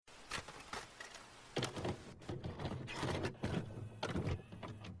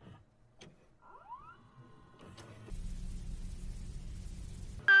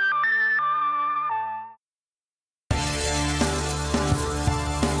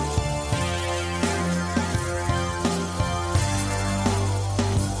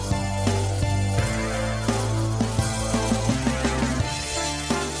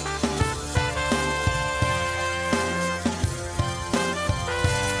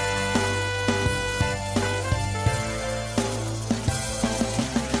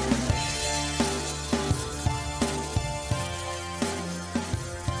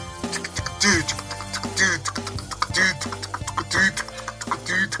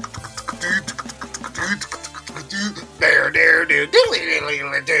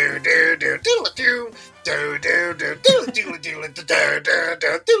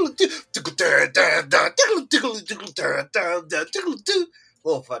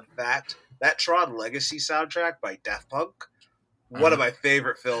Little fun fact: that Tron Legacy soundtrack by Daft Punk, one of my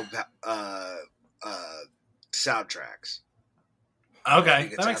favorite film soundtracks.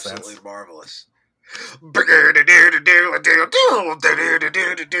 Okay, that makes absolutely sense. Marvelous.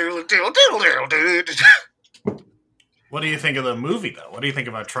 What do you think of the movie, though? What do you think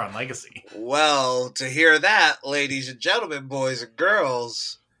about Tron Legacy? Well, to hear that, ladies and gentlemen, boys and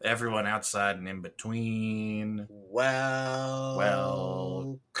girls, everyone outside and in between, welcome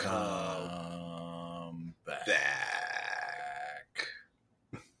back.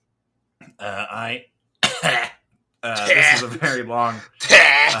 This is a very long...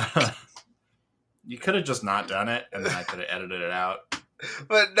 you could have just not done it, and then I could have edited it out.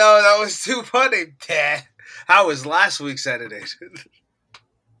 But no, that was too funny. How was last week's editing?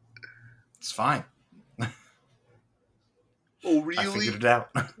 It's fine. Oh, really? I figured it out.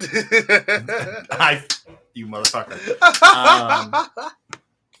 You motherfucker.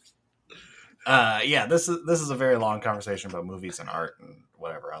 Yeah, this is a very long conversation about movies and art and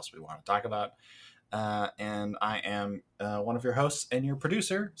whatever else we want to talk about. And I am one of your hosts and your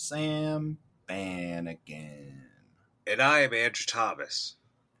producer, Sam Bannigan. And I am Andrew Thomas.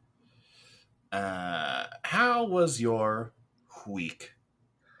 How was your week?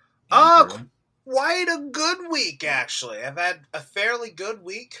 Quite a good week, actually. I've had a fairly good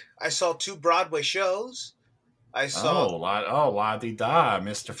week. I saw 2 Broadway shows. La-di-da,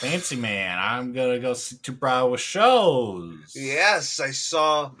 Mr. Fancy Man. I'm going to go see 2 Broadway shows. Yes, I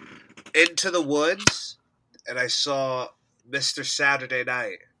saw Into the Woods, and I saw Mr. Saturday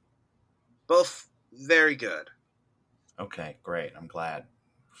Night. Both very good. Okay, great. I'm glad.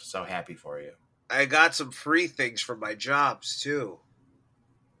 So happy for you. I got some free things from my jobs, too.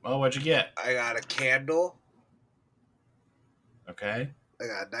 Oh, what'd you get? I got a candle. Okay. I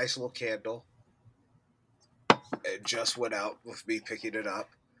got a nice little candle. It just went out with me picking it up.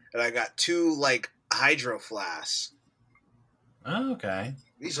 And I got 2, hydro flasks. Oh, okay.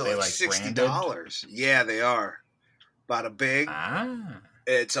 These are $60. Branded? Yeah, they are. Bada bing.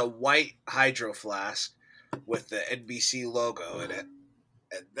 It's a white hydro flask with the NBC logo in it.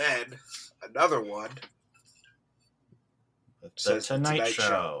 And then another one. The Tonight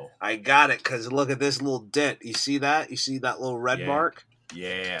Show. I got it because look at this little dent. You see that? You see that little red mark?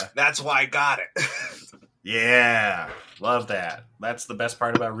 Yeah. That's why I got it. Yeah. Love that. That's the best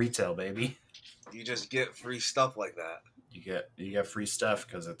part about retail, baby. You just get free stuff like that. You get free stuff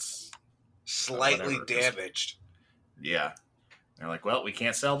because it's slightly damaged. Yeah. They're like, well, we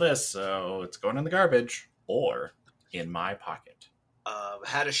can't sell this, so it's going in the garbage or in my pocket.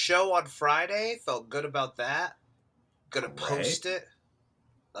 Had a show on Friday. Felt good about that. Gonna post it.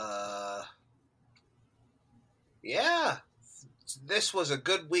 Yeah. This was a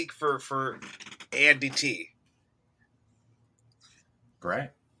good week for Andy T.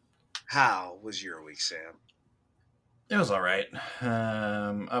 Great. How was your week, Sam? It was all right.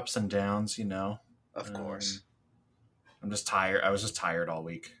 Ups and downs, you know. Of course. I'm just tired. I was just tired all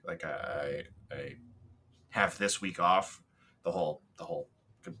week. Like I have this week off. The whole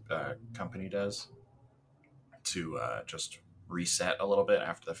company does to just reset a little bit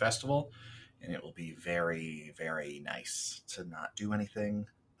after the festival, and it will be very, very nice to not do anything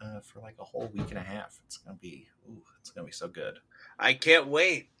for like a whole week and a half. It's gonna be so good. I can't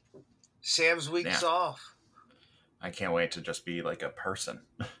wait. Sam's week's off. I can't wait to just be like a person.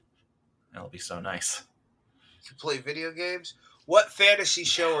 It'll be so nice. To play video games. What fantasy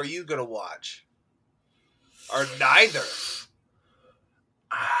show are you gonna watch? Or neither?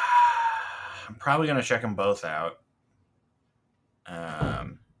 I'm probably gonna check them both out.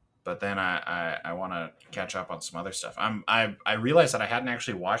 But then I want to catch up on some other stuff. I realized that I hadn't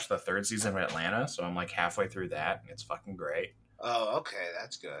actually watched the 3rd season of Atlanta, so I'm like halfway through that, and it's fucking great. Oh, okay,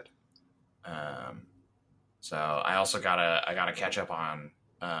 that's good. So I also gotta catch up on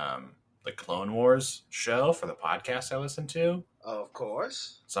the Clone Wars show for the podcast I listen to. Oh, of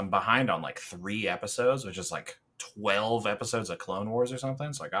course. So I'm behind on like 3 episodes, which is like 12 episodes of Clone Wars or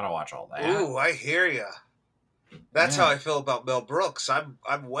something. So I gotta watch all that. Ooh, I hear ya. That's how I feel about Mel Brooks. I'm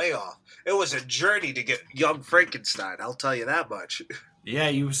way off. It was a journey to get Young Frankenstein. I'll tell you that much. Yeah,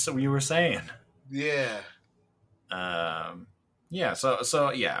 you were saying. Yeah. Yeah.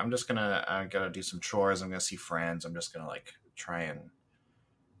 So yeah, I'm gonna do some chores. I'm gonna see friends. I'm just gonna like try and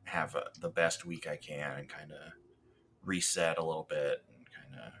have the best week I can and kind of reset a little bit and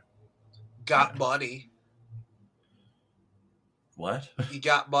kind of got money. What? You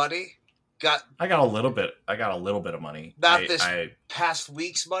got money? I got a little bit of money. Not this past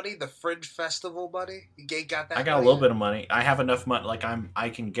week's money, the Fringe Festival money. You got that? I got a little bit of money. I have enough money. Like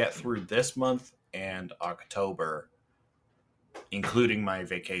I can get through this month and October, including my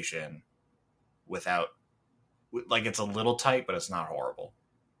vacation, without. Like it's a little tight, but it's not horrible.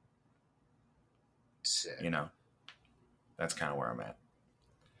 Sick. You know, that's kind of where I'm at.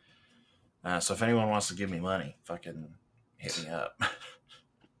 So if anyone wants to give me money, fucking hit me up.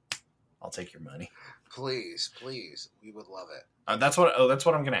 I'll take your money. Please, we would love it. That's what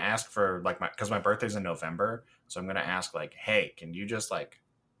I'm gonna ask for, like because my birthday's in November, so I'm gonna ask like, hey, can you just like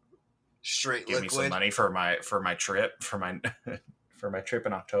straight give liquid? me some money for my trip for my trip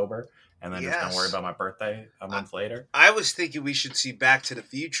in October, and then just don't worry about my birthday a month later. I was thinking we should see Back to the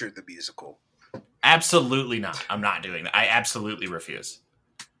Future, the musical. Absolutely not. I'm not doing that. I absolutely refuse.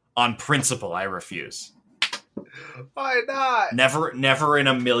 On principle, I refuse. Why not? Never in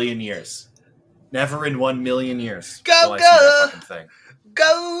a million years. Never in 1 million years. Go, will I see that fucking thing.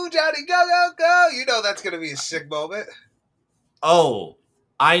 Go, Johnny, go. You know that's going to be a sick moment. Oh,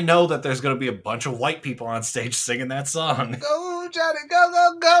 I know that there's going to be a bunch of white people on stage singing that song. Go, Johnny,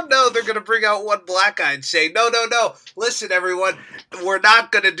 go. No, they're going to bring out one black guy and say, no. Listen, everyone, we're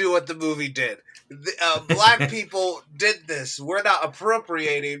not going to do what the movie did. Black people did this. We're not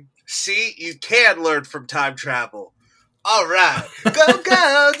appropriating. See, you can learn from time travel. All right. Go.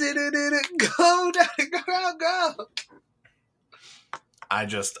 Go, Johnny, go. I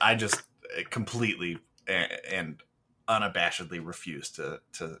just completely and unabashedly refuse to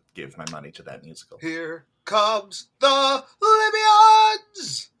give my money to that musical. Here comes the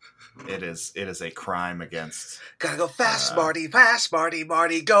Libyans. It is a crime against. Gotta go fast, Marty,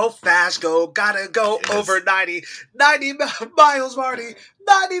 go fast, gotta go over 90 miles, Marty,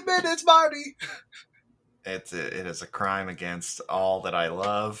 90 minutes, Marty. It is a crime against all that I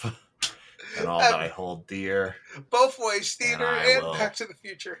love and all that I hold dear. Both ways, theater and Back to the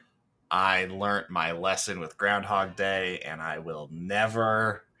Future. I learned my lesson with Groundhog Day, and I will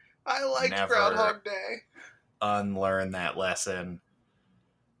never. I liked Groundhog Day. Unlearn that lesson.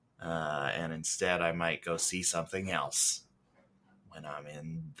 And instead, I might go see something else when I'm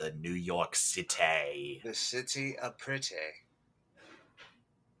in the New York City. The city of pretty.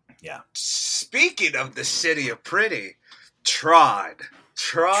 Yeah. Speaking of the city of pretty, Tron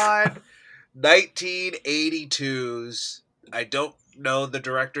 1982's, I don't know the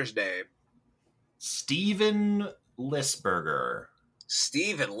director's name. Steven Lisberger.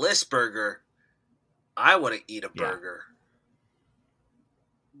 I want to eat a burger.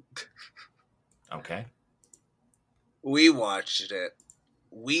 Okay. We watched it.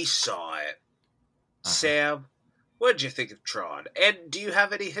 We saw it. Sam, what did you think of Tron? And do you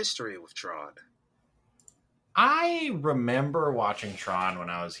have any history with Tron? I remember watching Tron when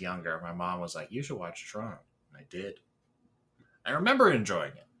I was younger. My mom was like, you should watch Tron. And I did. I remember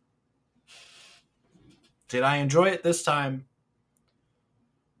enjoying it. Did I enjoy it this time?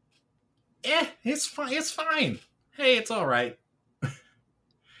 It's fine. It's fine. Hey, it's all right.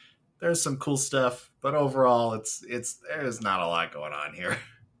 There's some cool stuff, but overall, there's not a lot going on here.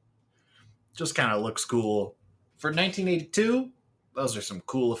 Just kind of looks cool. For 1982, those are some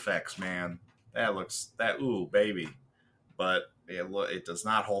cool effects, man. Ooh, baby. But it does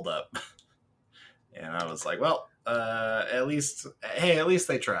not hold up. And I was like, well, at least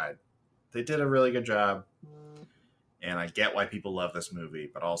they tried. They did a really good job. And I get why people love this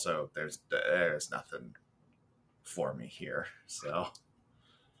movie, but also there's nothing for me here. So,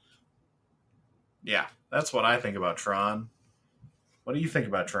 yeah, that's what I think about Tron. What do you think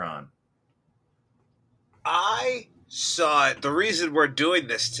about Tron? I saw it. The reason we're doing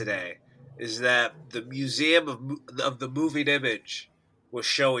this today is that the Museum of the Moving Image was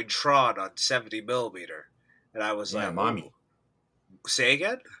showing Tron on 70 millimeter, and I was like, "Mommy." Ooh. Say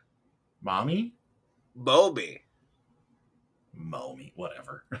again? Mommy? Mommy,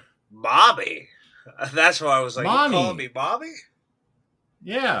 whatever. Mommy? That's why I was like, Mommy. You calling me Mommy?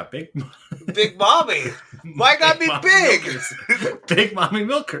 Yeah, Big Mommy. Why got me big? Milkers. Big Mommy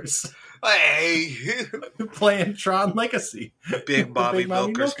Milkers. Hey. Playing Tron Legacy. Big Mommy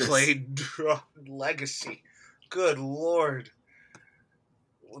Milkers playing Tron Legacy. Good Lord.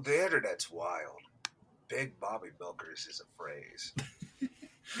 The internet's wild. Big Mommy Milkers is a phrase.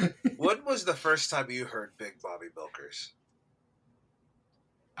 When was the first time you heard Big Mommy Milkers?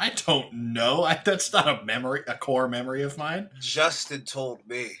 I don't know. That's not a core memory of mine. Justin told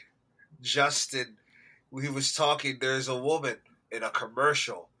me. He was talking, there's a woman in a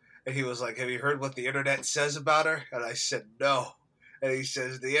commercial, and he was like, have you heard what the internet says about her? And I said, no. And he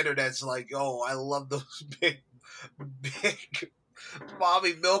says, the internet's like, oh, I love those big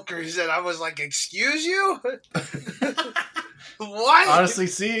mommy milkers, and I was like, excuse you? What? Honestly,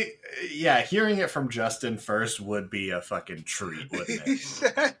 hearing it from Justin first would be a fucking treat, wouldn't it? He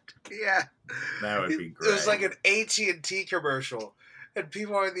said, yeah. That would be great. It was like an AT&T commercial. And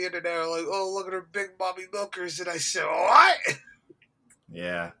people on the internet are like, oh, look at her big mommy milkers. And I said, what?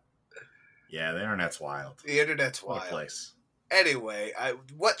 Yeah. Yeah, the internet's wild. The internet's wild. What a place. Anyway,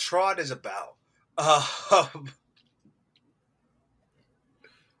 what Tron is about.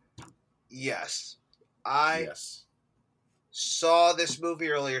 Yes. I saw this movie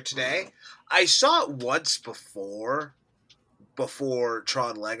earlier today. I saw it once before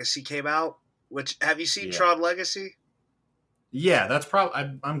Tron Legacy came out. Which, have you seen Tron Legacy? Yeah, that's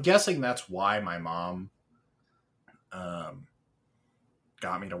probably. I'm guessing that's why my mom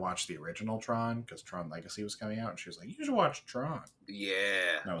got me to watch the original Tron, because Tron Legacy was coming out, and she was like, "You should watch Tron."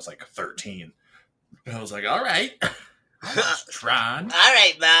 Yeah. And I was like 13. And I was like, "All right, I'll watch Tron." All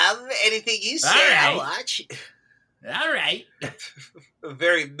right, Mom. Anything you say, I'll watch. All right.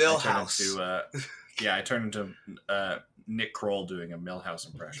 Very Milhouse. I turned into Nick Kroll doing a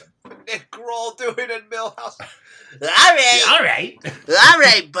Milhouse impression. Nick Kroll doing a Milhouse. All right. All right. All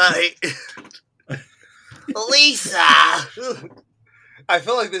right, buddy. Lisa. I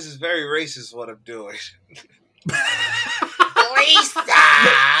feel like this is very racist, what I'm doing. Lisa.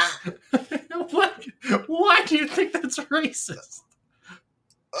 What? Why do you think that's racist?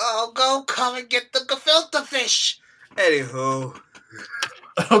 Oh, go come and get the gefilte fish. Anywho.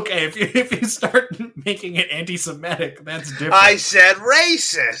 Okay, if you start making it anti-Semitic, that's different. I said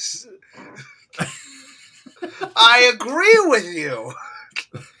racist. I agree with you.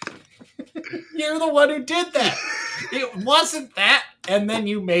 You're the one who did that. It wasn't that, and then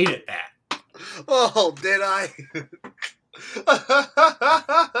you made it that. Oh, did I?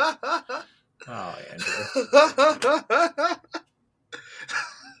 Oh, Andrew.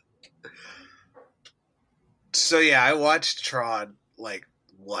 So yeah, I watched Tron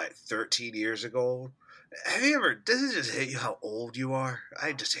 13 years ago. Have you ever? Does it just hit you how old you are?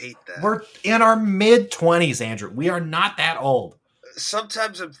 I just hate that. We're in our mid-20s, Andrew. We are not that old.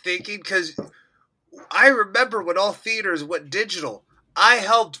 Sometimes I'm thinking, because I remember when all theaters went digital. I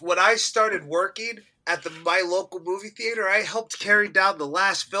helped when I started working at my local movie theater. I helped carry down the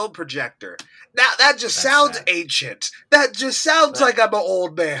last film projector. Now that just sounds ancient. That just sounds like I'm an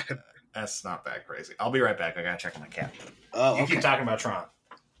old man. That's not that crazy. I'll be right back. I gotta check my cat. Oh, you keep talking about Tron.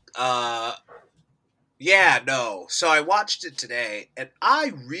 Yeah, no. So I watched it today, and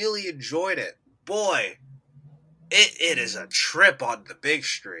I really enjoyed it. Boy, it is a trip on the big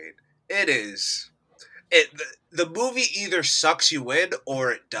screen. It is. The movie either sucks you in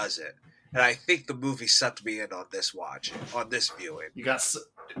or it doesn't. And I think the movie sucked me in on this viewing.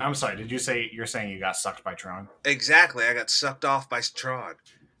 I'm sorry, you're saying you got sucked by Tron? Exactly, I got sucked off by Tron.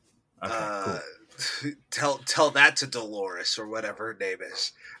 Okay, cool. Tell that to Dolores, or whatever her name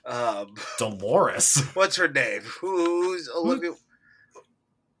is. Dolores? What's her name? Who's Olivia?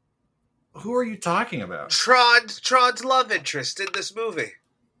 Who are you talking about? Tron's love interest in this movie.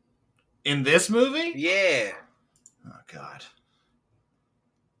 In this movie? Yeah. Oh, God.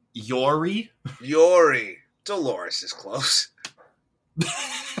 Yori? Dolores is close.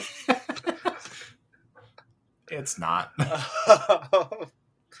 It's not.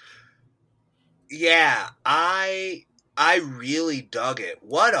 Yeah, I really dug it.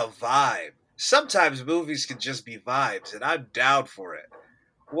 What a vibe. Sometimes movies can just be vibes, and I'm down for it.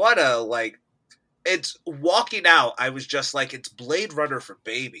 It's walking out, I was just like, it's Blade Runner for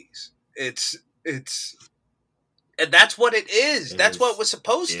babies. It's and that's what it is. That's what it was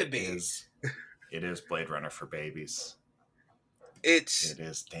supposed to be. It is Blade Runner for babies. It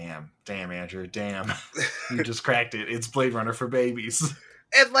is. Damn, Andrew, damn. You just cracked it. It's Blade Runner for babies.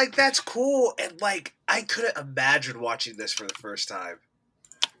 And, that's cool. And, I couldn't imagine watching this for the first time.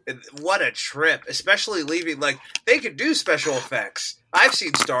 And what a trip. Especially leaving, they could do special effects. I've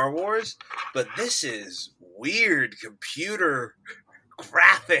seen Star Wars, but this is weird computer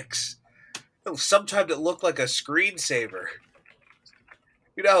graphics. Sometimes it looked like a screensaver.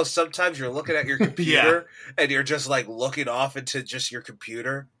 You know how sometimes you're looking at your computer and you're just, looking off into just your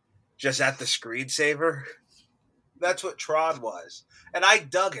computer? Just at the screensaver? That's what Tron was. And I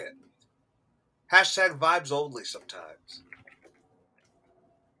dug it. Hashtag vibes only sometimes.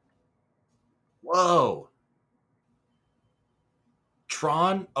 Whoa.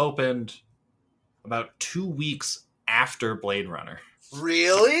 Tron opened about 2 weeks after Blade Runner.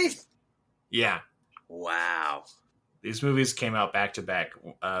 Really? Yeah. Wow. These movies came out back to back.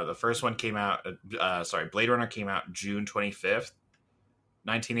 The first one came out, Blade Runner came out June 25th,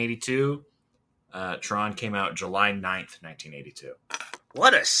 1982. Tron came out July 9th, 1982.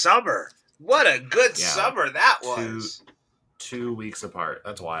 What a summer. What a good summer that was. 2 weeks apart.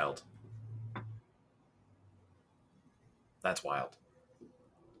 That's wild. That's wild.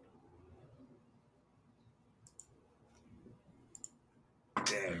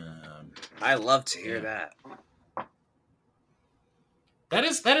 Dang. I love to hear that. That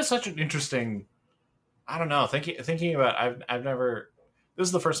is such an interesting. I don't know. Thinking about, I've never. This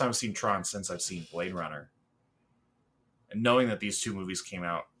is the first time I've seen Tron since I've seen Blade Runner, and knowing that these two movies came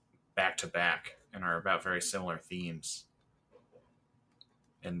out back to back and are about very similar themes,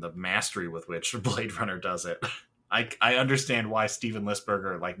 and the mastery with which Blade Runner does it, I understand why Steven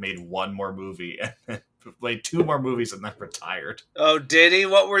Lisberger made one more movie and then played two more movies and then retired. Oh, did he?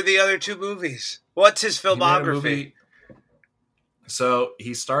 What were the other two movies? What's his filmography? So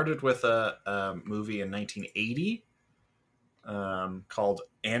he started with a movie in 1980 called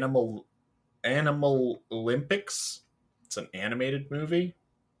Animal Olympics. It's an animated movie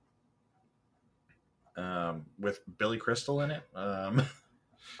with Billy Crystal in it.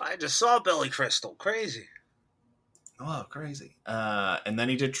 I just saw Billy Crystal. Crazy. Oh, crazy. And then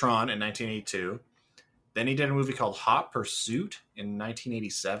he did Tron in 1982. Then he did a movie called Hot Pursuit in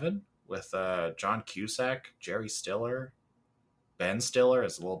 1987 with John Cusack, Jerry Stiller, Ben Stiller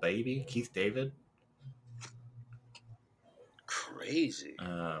as a little baby, Keith David. Crazy.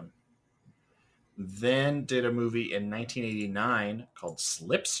 Then did a movie in 1989 called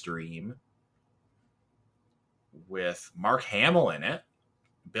Slipstream with Mark Hamill in it,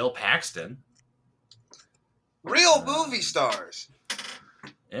 Bill Paxton. Real movie stars.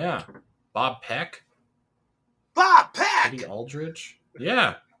 Yeah. Bob Peck. Bob Peck! Eddie Aldridge.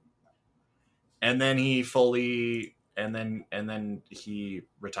 Yeah. And then he he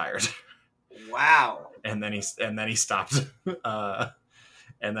retired. Wow. And then he stopped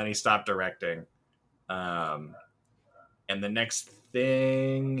and then he stopped directing. And the next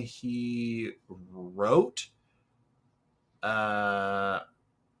thing he wrote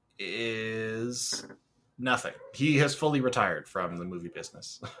is nothing. He has fully retired from the movie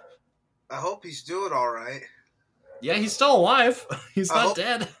business. I hope he's doing all right. Yeah, he's still alive. He's not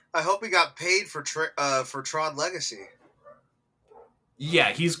dead. I hope he got paid for Tron Legacy.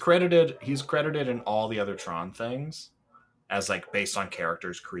 Yeah, he's credited in all the other Tron things as based on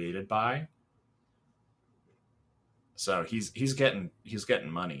characters created by. So he's getting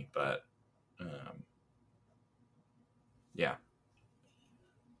money, but yeah.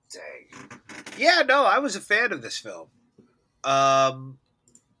 Dang. Yeah, no, I was a fan of this film.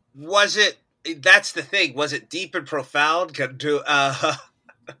 Was it? That's the thing. Was it deep and profound?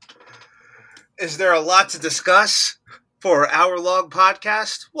 Is there a lot to discuss for an hour-long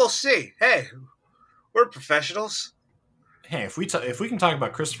podcast? We'll see. Hey, we're professionals. Hey, if we can talk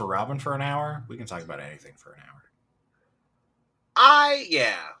about Christopher Robin for an hour, we can talk about anything for an hour.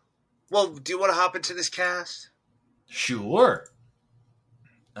 Yeah. Well, do you want to hop into this cast? Sure.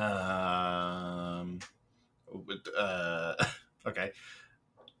 Okay.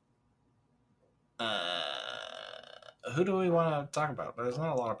 Who do we want to talk about? There's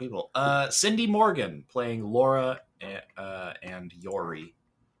not a lot of people. Cindy Morgan playing Laura and Yori.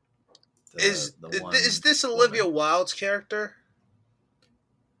 Is this Olivia Wilde's character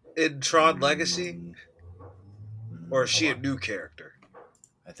in Tron Legacy, or is she a new character?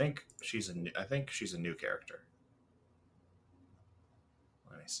 I think she's a new character.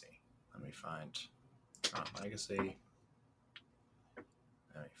 Let me see. Let me find Tron Legacy.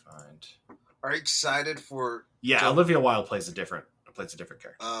 Let me find. Are you excited for? Yeah, Olivia Wilde plays a different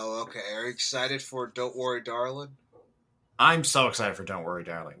character. Oh, okay. Are you excited for Don't Worry, Darling? I'm so excited for Don't Worry,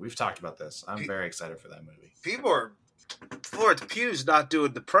 Darling. We've talked about this. I'm very excited for that movie. People are Florence Pugh's not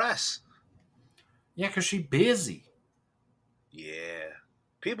doing the press. Yeah, because she's busy. Yeah,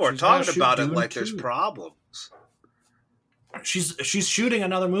 people are talking about it like there's problems. She's shooting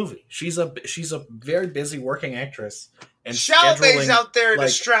another movie. She's a very busy working actress. And Chalamet's out there in a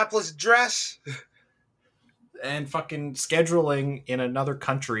strapless dress. And fucking scheduling in another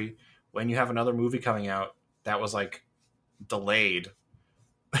country when you have another movie coming out that was delayed.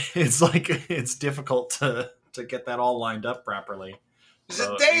 It's difficult to get that all lined up properly.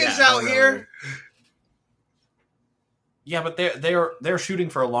 Zendaya's out here. Yeah, but they're shooting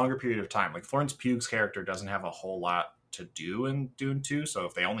for a longer period of time. Florence Pugh's character doesn't have a whole lot to do in Dune 2, so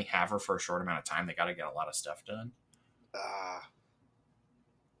if they only have her for a short amount of time, they got to get a lot of stuff done.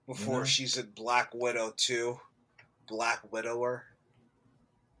 Before she's in Black Widow 2. Black Widower.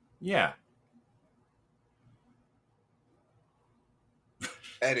 Yeah.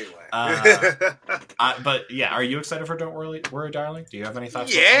 Anyway. But yeah, are you excited for Don't Worry, Darling? Do you have any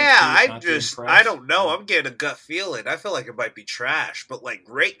thoughts? Yeah, I don't know. I'm getting a gut feeling. I feel like it might be trash, but like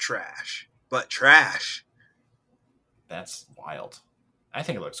great trash. But trash. That's wild. I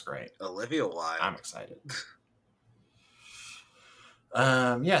think it looks great. Olivia Wilde. I'm excited.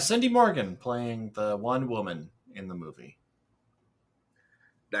 Yeah, Cindy Morgan playing the one woman in the movie.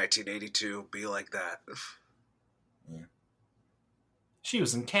 1982, be like that. Yeah. She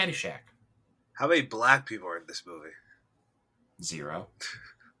was in Caddyshack. How many black people are in this movie? 0.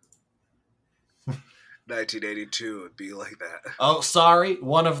 1982 would be like that. Oh, sorry.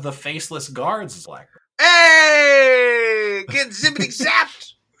 One of the faceless guards is black. Hey! Getting zippity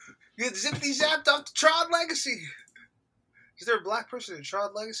zapped! Getting zippity zapped off the Tron Legacy. Is there a black person in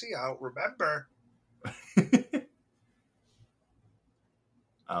Tron Legacy? I don't remember.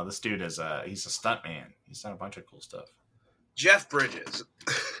 Oh, this dude is he's a stuntman. He's done a bunch of cool stuff. Jeff Bridges.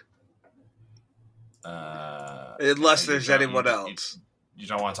 Unless there's anyone else. You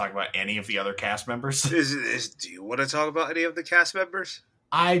don't want to talk about any of the other cast members? Do you want to talk about any of the cast members?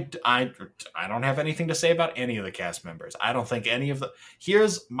 I don't have anything to say about any of the cast members. I don't think any of the...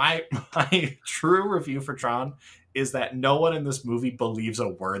 Here's my true review for Tron is that no one in this movie believes a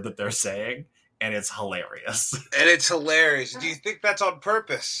word that they're saying, and it's hilarious. And it's hilarious. Do you think that's on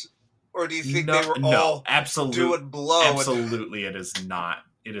purpose? Or do you think they were all doing blow? Absolutely, it is not.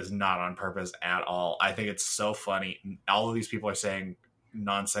 It is not on purpose at all. I think it's so funny. All of these people are saying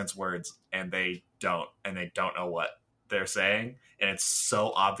nonsense words, and they don't know what they're saying, and it's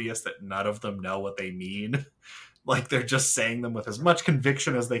so obvious that none of them know what they mean. Like, they're just saying them with as much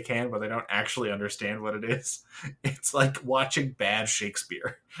conviction as they can, but they don't actually understand what it is. It's like watching bad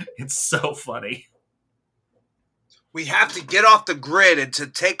Shakespeare. It's so funny. We have to get off the grid, and to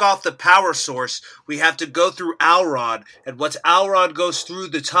take off the power source, we have to go through Alron. And once Alron goes through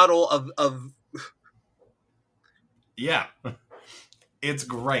the tunnel of... Yeah. It's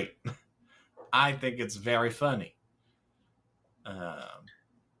great. I think it's very funny.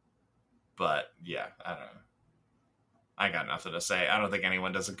 But, yeah, I don't know. I got nothing to say. I don't think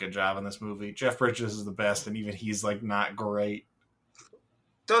anyone does a good job in this movie. Jeff Bridges is the best, and even he's, like, not great.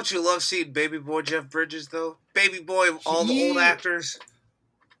 Don't you love seeing Baby Boy Jeff Bridges, though? Baby Boy of all the old actors?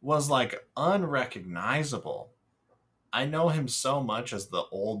 Was, like, unrecognizable. I know him so much as the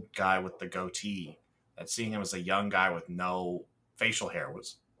old guy with the goatee that seeing him as a young guy with no facial hair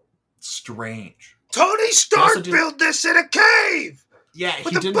was strange. Tony Stark built this in a cave! Yeah,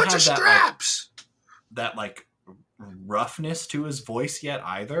 with a bunch of straps! That roughness to his voice yet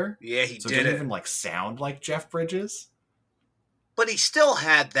either. Yeah, he so did it. Didn't even like sound like Jeff Bridges. But he still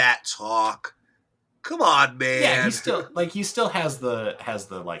had that talk. Come on, man. Yeah, he still has the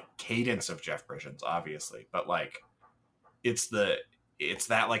like cadence of Jeff Bridges, obviously, but like it's that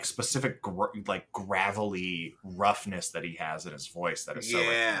like specific like gravelly roughness that he has in his voice that is so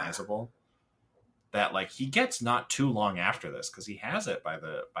recognizable. That like he gets not too long after this because he has it by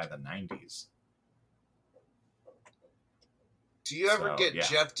the 90s. Do you ever get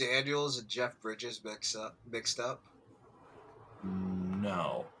Jeff Daniels and Jeff Bridges mixed up?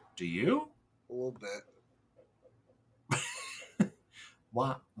 No. Do you? A little bit.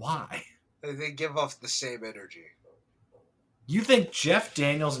 Why? They give off the same energy. You think Jeff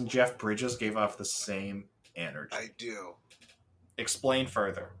Daniels and Jeff Bridges gave off the same energy? I do. Explain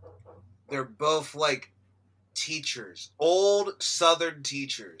further. They're both like teachers. Old Southern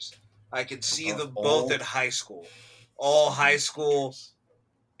teachers. I can see them both in high school. All high school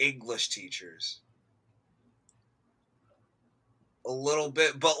English teachers. A little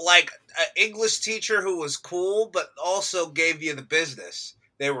bit, but like an English teacher who was cool, but also gave you the business.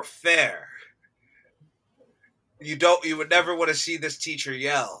 They were fair. You would never want to see this teacher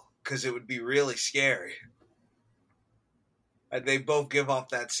yell, because it would be really scary. And they both give off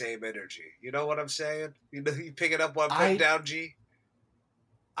that same energy. You know what I'm saying? You pick it up while I'm putting down, G?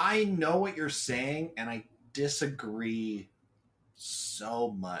 I know what you're saying, and I disagree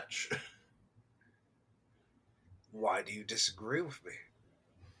so much. Why do you disagree with me?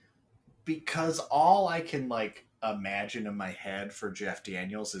 Because all I can like imagine in my head for Jeff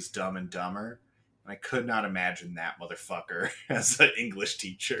Daniels is Dumb and Dumber, and I could not imagine that motherfucker as an English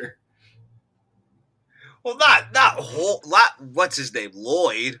teacher. Well, not what's his name,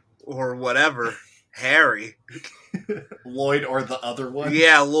 Lloyd or whatever, Harry, Lloyd or the other one.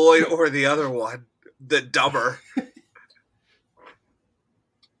 Yeah, Lloyd or the other one, the dumber.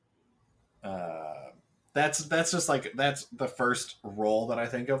 That's just like that's the first role that I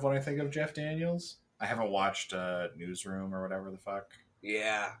think of when I think of Jeff Daniels. I haven't watched Newsroom or whatever the fuck.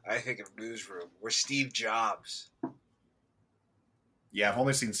 Yeah, I think of Newsroom. We're Steve Jobs. Yeah, I've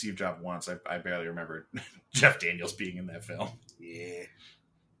only seen Steve Jobs once. I barely remember Jeff Daniels being in that film. Yeah.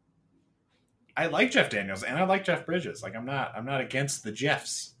 I like Jeff Daniels and I like Jeff Bridges. Like I'm not against the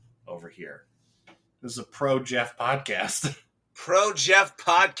Jeffs over here. This is a pro Jeff podcast. Pro Jeff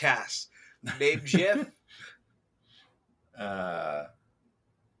podcast. Name Jeff.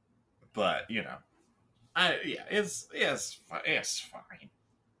 But you know, it's fine.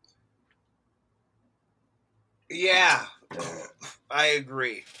 Yeah, I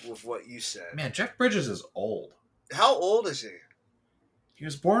agree with what you said. Man, Jeff Bridges is old. How old is he? He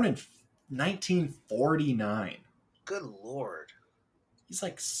was born in 1949. Good Lord. He's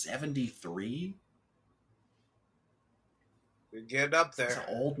like 73. You're getting up there. He's an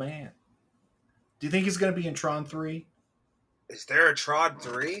old man. Do you think he's going to be in Tron 3? Is there a Tron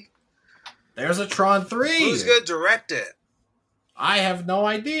 3? There's a Tron 3. Who's going to direct it? I have no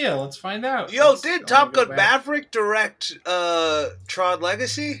idea. Let's find out. Yo, did Top Gun Maverick direct Tron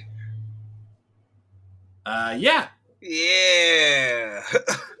Legacy? Yeah. Yeah.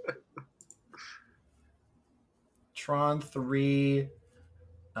 Tron 3.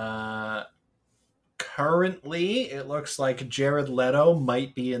 Currently, it looks like Jared Leto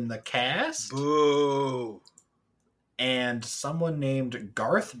might be in the cast. Boo. And someone named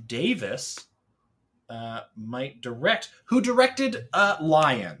Garth Davis might direct. Who directed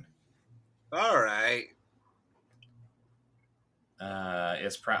Lion? All right.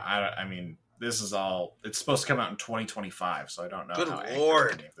 I mean, this is all. It's supposed to come out in 2025, so I don't know. Good how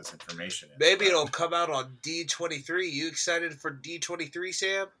Lord. any of this information is. Maybe it'll come out on D23. You excited for D23,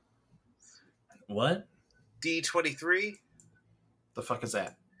 Sam? What? D23? The fuck is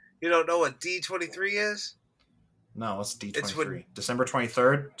that? You don't know what D23 is? No, what's D23? It's when, December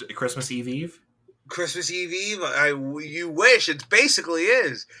 23rd, Christmas Eve? Christmas Eve. You wish. It basically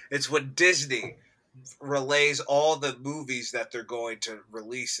is. It's when Disney relays all the movies that they're going to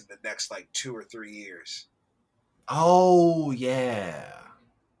release in the next, 2 or 3 years. Oh, yeah.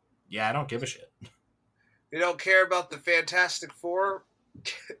 Yeah, I don't give a shit. You don't care about the Fantastic Four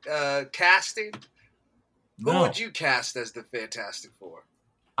casting? No. Who would you cast as the Fantastic Four?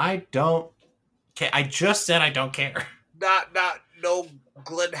 I don't care. I just said I don't care. No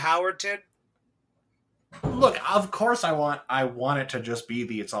Glenn Howerton? Look, of course I want it to just be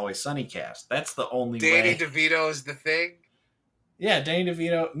the It's Always Sunny cast. That's the only way. Danny DeVito is the thing? Yeah, Danny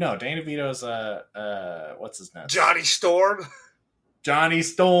DeVito. No, Danny DeVito's what's his name? Johnny Storm? Johnny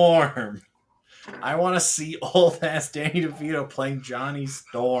Storm. I want to see old ass Danny DeVito playing Johnny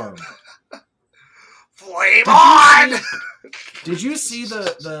Storm. Flame on! Did you see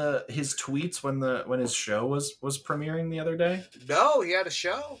his tweets when his show was premiering the other day? No, he had a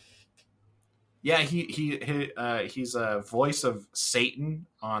show. Yeah, he's a voice of Satan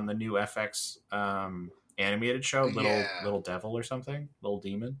on the new FX animated show, Little Devil or something, Little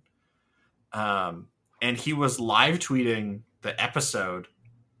Demon. And he was live tweeting the episode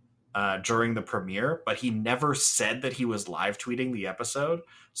during the premiere, but he never said that he was live tweeting the episode.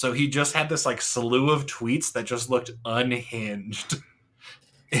 So he just had this slew of tweets that just looked unhinged.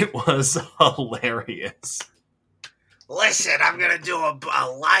 It was hilarious. Listen, I'm gonna do a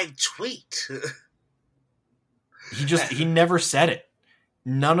live tweet. He never said it.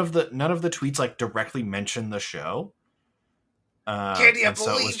 None of the tweets directly mentioned the show. Can you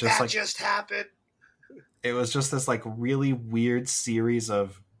believe that just happened? It was just this really weird series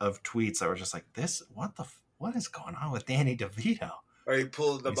of tweets that were just this. What is going on with Danny DeVito? Are you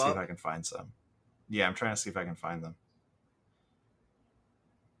pulling them up? See if I can find some. Yeah, I'm trying to see if I can find them.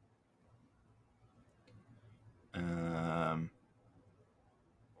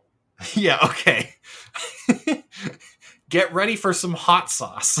 Yeah, okay. Get ready for some hot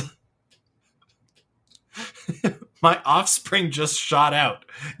sauce. My offspring just shot out.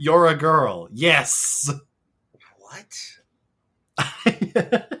 You're a girl. Yes. What?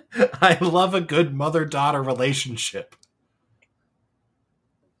 I love a good mother-daughter relationship.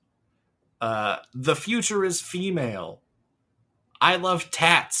 The future is female. I love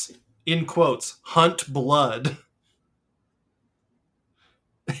tats. In quotes, hunt blood.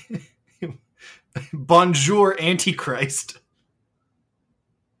 Bonjour, Antichrist.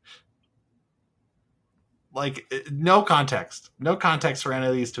 No context. No context for any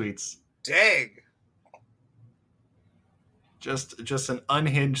of these tweets. Dang. Just an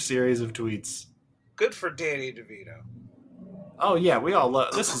unhinged series of tweets. Good for Danny DeVito. Oh yeah, we all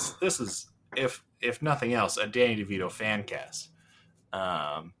love this is if nothing else, a Danny DeVito fan cast.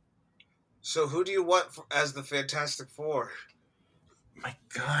 So who do you want as the Fantastic Four? My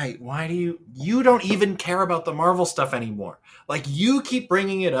guy, why do you don't even care about the Marvel stuff anymore? You keep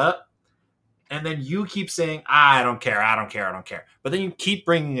bringing it up, And then you keep saying, I don't care. But then you keep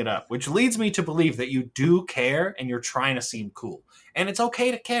bringing it up, which leads me to believe that you do care and you're trying to seem cool. And it's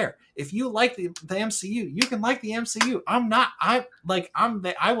okay to care. If you like the MCU, you can like the MCU.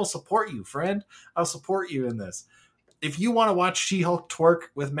 I will support you, friend. I'll support you in this. If you want to watch She-Hulk twerk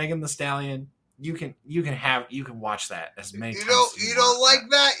with Megan Thee Stallion, you can watch that as many times. You don't like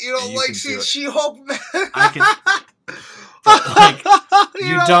that? You don't like seeing She-Hulk? I can. But like,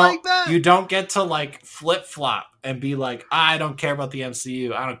 you don't get to like flip flop and be like, I don't care about the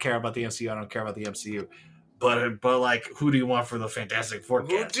MCU. I don't care about the MCU. But like, who do you want for the Fantastic Four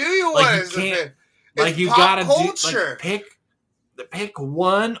cast? Who do you like, want? You can't. Like you gotta culture. Pick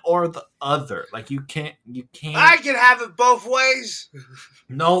one or the other. Like you can't. I can have it both ways.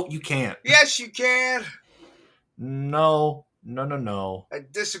 No, you can't. Yes, you can. No. I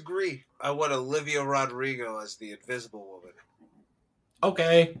disagree. I want Olivia Rodrigo as the Invisible Woman.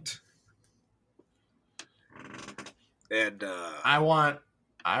 Okay. And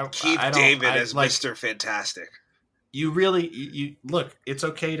Keith David as Mr. Fantastic. You really you look. It's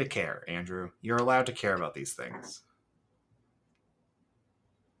okay to care, Andrew. You're allowed to care about these things.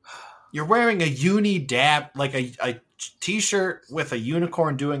 You're wearing a uni-dab, like a t-shirt with a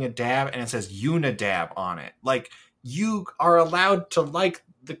unicorn doing a dab, and it says Unidab on it. Like, you are allowed to like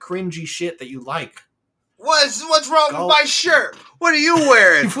the cringy shit that you like. What's wrong with my shirt? What are you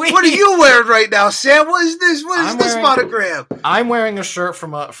wearing? What are you wearing right now, Sam? What is this? What is this monogram? I'm wearing a shirt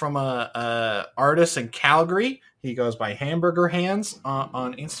from a artist in Calgary. He goes by Hamburger Hands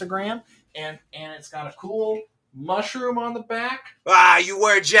on Instagram, and it's got a cool mushroom on the back. You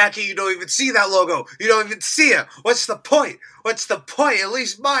wear a jacket, you don't even see that logo. You don't even see it. What's the point? At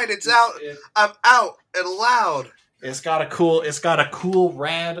least mine, I'm out and loud. It's got a cool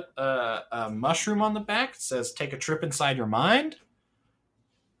rad mushroom on the back. It says take a trip inside your mind.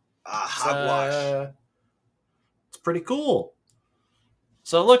 Hogwash. It's pretty cool.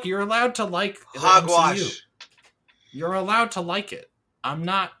 So look, you're allowed to like Hogwash. MCU. You're allowed to like it.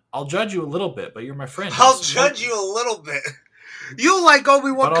 I'll judge you a little bit, but you're my friend. I'll judge you a little bit. You like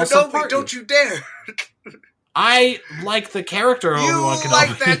Obi-Wan Kenobi, don't you dare. I like the character Obi-Wan Kenobi. You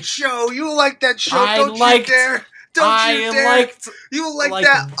like that show, don't you dare. Don't you dare. You like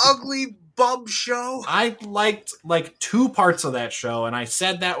that ugly bum show. I liked like 2 parts of that show, and I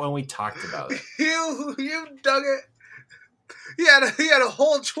said that when we talked about it. You dug it. He had a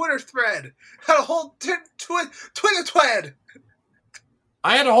whole Twitter thread. Had a whole Twitter thread.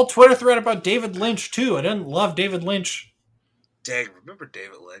 I had a whole Twitter thread about David Lynch, too. I didn't love David Lynch. Dang, remember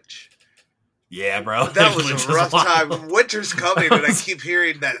David Lynch? Yeah, bro. That was a rough time. Winter's coming, and I keep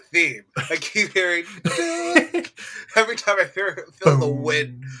hearing that theme. I keep hearing... Every time I feel the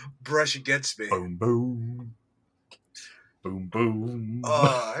wind brush against me. Boom, boom. Boom, boom.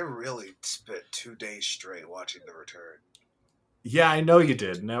 Oh, I really spent 2 days straight watching The Return. Yeah, I know you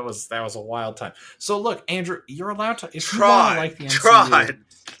did, and that was a wild time. So look, Andrew, you're allowed to if you want to like the MCU.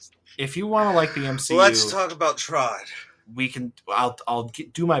 If you want to like the MCU, let's talk about Tron. We can. I'll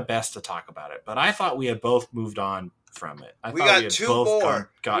do my best to talk about it, but I thought we had both moved on from it. We got 2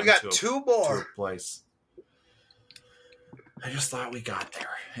 more. We got 2 more. To a place. I just thought we got there,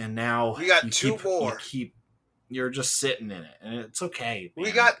 and now we got 2 more. You're just sitting in it, and it's okay. Man.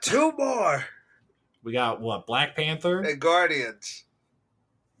 We got 2 more. We got what? Black Panther and Guardians.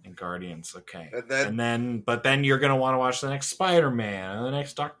 Okay. But then you're gonna want to watch the next Spider-Man and the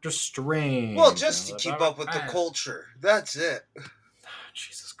next Doctor Strange. Well, just to keep up with the culture. That's it.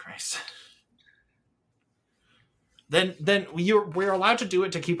 Jesus Christ. Then we're allowed to do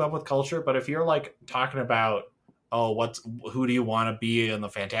it to keep up with culture, but if you're like talking about who do you want to be in the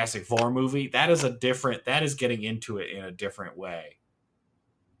Fantastic Four movie, that is getting into it in a different way.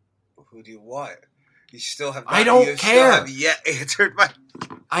 Who do you want? You still have. I don't care. Still have yet answered my.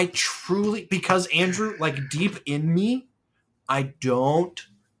 I truly, because Andrew, like deep in me, I don't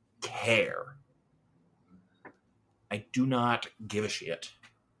care. I do not give a shit.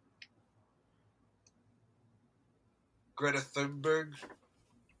 Greta Thunberg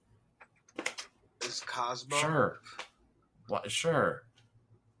is Cosmo. Sure. What? Sure.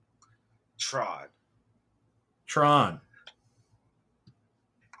 Tron.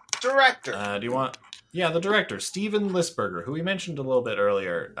 Director. Do you want? Yeah, the director, Steven Lisberger, who we mentioned a little bit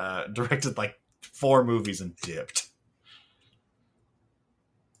earlier, directed like 4 movies and dipped.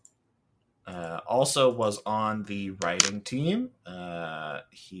 Also was on the writing team.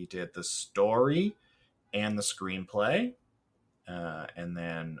 He did the story and the screenplay. And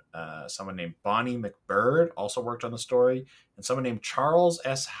then someone named Bonnie McBird also worked on the story. And someone named Charles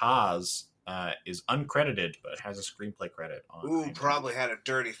S. Haas is uncredited, but has a screenplay credit on. Probably had a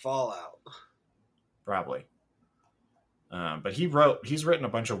dirty fallout. probably. But he's written a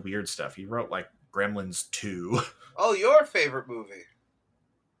bunch of weird stuff. He wrote like Gremlins 2. Oh, your favorite movie.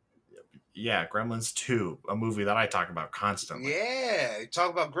 Yeah, Gremlins 2, a movie that I talk about constantly. Yeah, you talk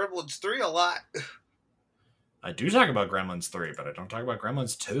about Gremlins 3 a lot. I do talk about Gremlins 3, but I don't talk about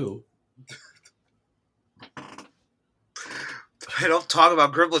Gremlins 2. I don't talk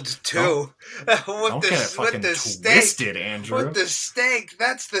about Gremlins 2. Don't get it fucking twisted, Andrew. With the steak,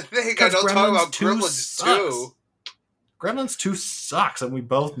 that's the thing. I don't talk about Gremlins 2. Gremlins 2 sucks, and we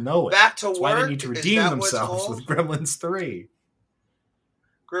both know it. Back to That's Work? why they need to redeem themselves with Gremlins 3.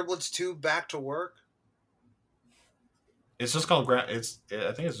 Gremlins 2 Back to Work? It's just called I think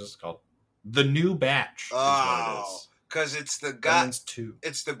it's just called The New Batch. Oh, because it's the guy. Gremlins 2.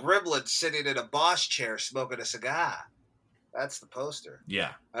 It's the Gremlin sitting in a boss chair smoking a cigar. That's the poster.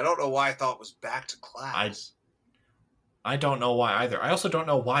 Yeah. I don't know why I thought it was Back to Class. I don't know why either. I also don't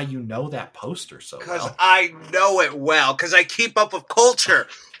know why you know that poster so well. Because I know it well. Because I keep up with culture.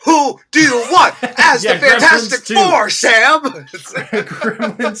 Who do you want as the Fantastic Four, Sam?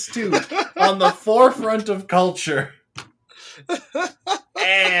 Gremlins 2 on the forefront of culture.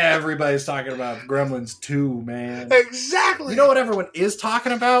 Everybody's talking about Gremlins 2, man. Exactly. You know what everyone is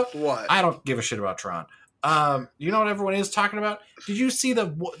talking about? What? I don't give a shit about Tron. You know what everyone is talking about? Did you see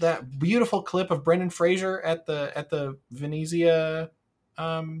that beautiful clip of Brendan Fraser at the Venezia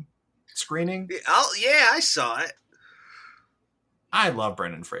screening? Yeah, I saw it. I love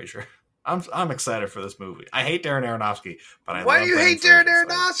Brendan Fraser. I'm excited for this movie. I hate Darren Aronofsky, but I Why love do you Brendan hate Darren Fraser,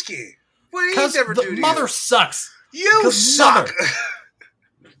 Aronofsky? What did because he ever do to the mother you? sucks. You suck.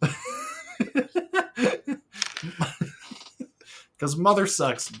 Because Mother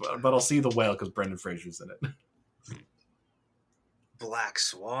sucks, but I'll see The Whale because Brendan Fraser's in it. Black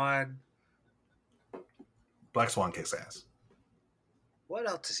Swan. Black Swan kicks ass. What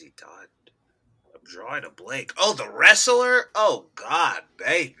else has he done? I'm drawing a blank. Oh, The Wrestler? Oh, God,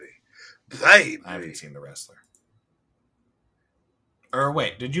 baby. Baby. I haven't seen The Wrestler. Or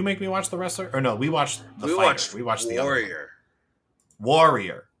wait, did you make me watch The Wrestler? Or no, we watched The Fighter. We watched the Warrior.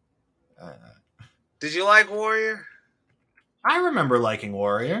 Warrior. Did you like Warrior? I remember liking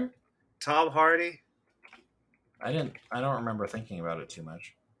Warrior. Tom Hardy? I don't remember thinking about it too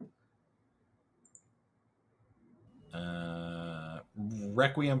much.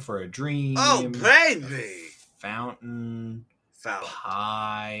 Requiem for a Dream. Oh, baby! Fountain.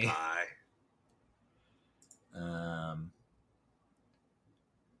 Pie.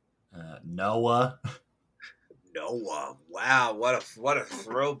 Noah. Noah. Wow, what a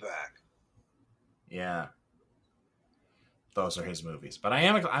throwback. Yeah. Those are his movies. But I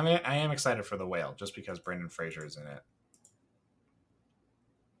am excited for The Whale just because Brendan Fraser is in it.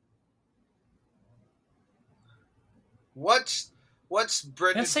 What's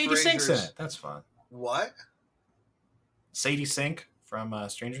Brendan And Sadie Sink's in it. That's fun. What? Sadie Sink from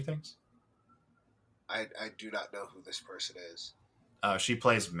Stranger Things. I do not know who this person is. She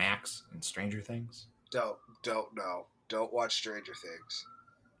plays Max in Stranger Things. Don't know. Don't watch Stranger Things.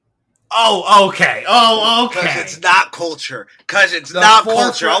 Oh, okay. Because it's not culture.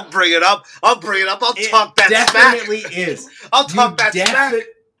 Culture. I'll bring it up. I'll talk that smack. It definitely is. I'll talk that smack.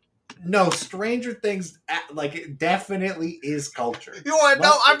 No, Stranger Things, like, it definitely is culture. You want to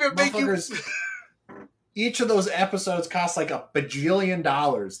know? I'm going to make you... Each of those episodes cost like $1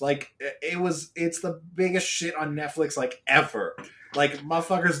 bajillion. Like, it's the biggest shit on Netflix, like, ever. Like,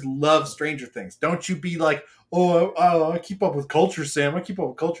 motherfuckers love Stranger Things. Don't you be like, I keep up with culture, Sam. I keep up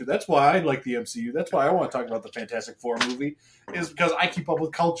with culture. That's why I like the MCU. That's why I want to talk about the Fantastic Four movie, is because I keep up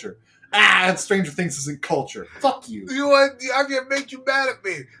with culture. Stranger Things isn't culture. Fuck you. I'm going to make you mad at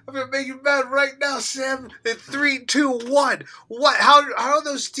me. I'm going to make you mad right now, Sam. In 3, 2, 1. What? How are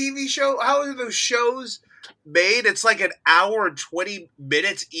those TV shows? How are those shows made? It's like an hour and 20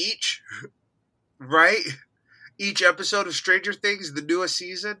 minutes each, right? Each episode of Stranger Things, the newest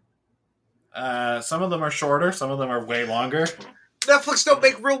season. Some of them are shorter. Some of them are way longer. Netflix don't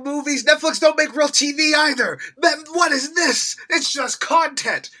make real movies. Netflix don't make real TV either. What is this? It's just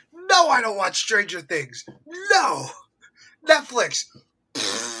content. No, I don't watch Stranger Things. No. Netflix.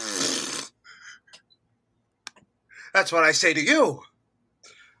 That's what I say to you.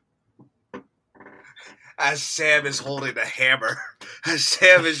 As Sam is holding a hammer. As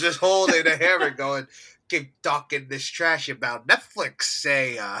Sam is just holding a hammer going, keep talking this trash about Netflix,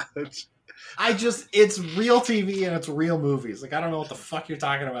 say, it's real TV and it's real movies. Like, I don't know what the fuck you're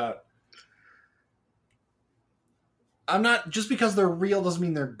talking about. I'm not, just because they're real doesn't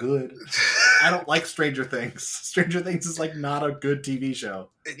mean they're good. I don't like Stranger Things. Stranger Things is like not a good TV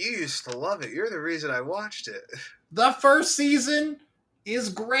show. And you used to love it. You're the reason I watched it. The first season is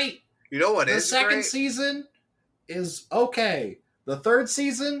great. You know what the is second great? season is okay. The third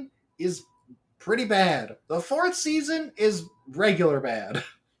season is pretty bad. The fourth season is regular bad.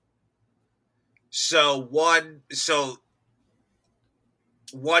 So 1,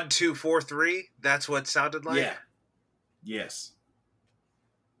 2, 4, 3. That's what it sounded like. Yeah. Yes.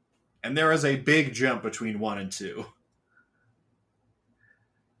 And there is a big jump between 1 and 2.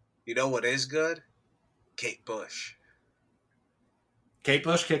 You know what is good? Kate Bush. Kate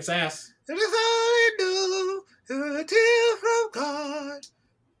Bush kicks ass. It is all I knew, a tear from God.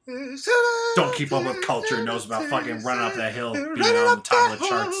 Don't keep up with culture. Knows about fucking running up that hill, being on the top of the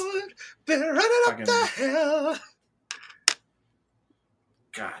charts. Been running fucking... up the hill.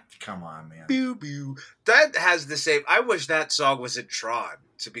 God, come on, man. Pew, pew. That has the same. I wish that song was in Tron,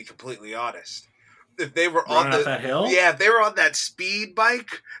 to be completely honest. If they were running up that hill? Yeah, if they were on that speed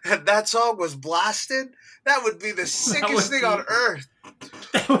bike and that song was blasted, that would be the sickest thing on earth.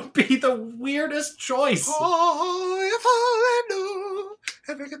 That would be the weirdest choice. Oh, if I knew,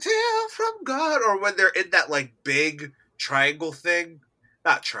 if I could tell from God. Or when they're in that, like, big triangle thing.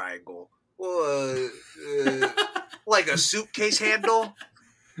 Not triangle. Like a suitcase handle.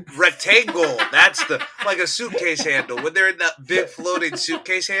 Rectangle. That's like a suitcase handle. When they're in that big floating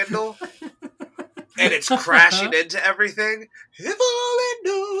suitcase handle. And it's crashing into everything. If I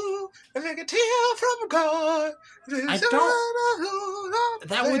knew, if I could tell from God.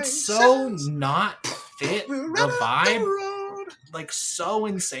 That would so not fit the vibe. Like, so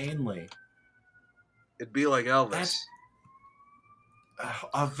insanely. It'd be like Elvis. That's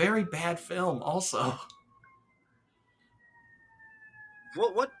a very bad film, also.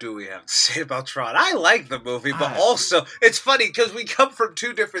 What do we have to say about Tron? I like the movie, but also, it's funny because we come from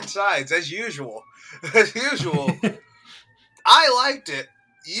two different sides, as usual. As usual. I liked it.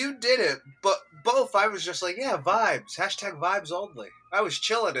 You didn't. But both, I was just like, yeah, vibes. Hashtag vibes only. I was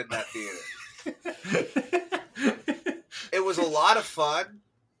chilling in that theater. It was a lot of fun.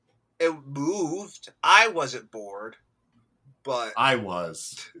 It moved. I wasn't bored. But I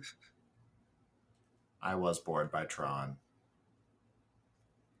was bored by Tron.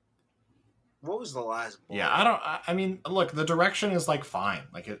 What was the last board? Yeah, I mean, look, the direction is, like, fine.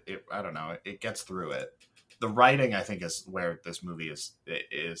 Like, it I don't know. It gets through it. The writing, I think, is where this movie is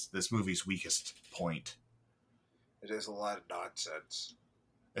this movie's weakest point. It is a lot of nonsense.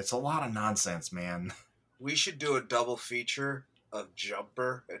 It's a lot of nonsense, man. We should do a double feature of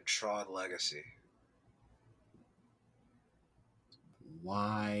Jumper and Tron Legacy.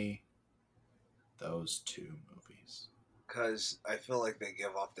 Why those two movies? Because I feel like they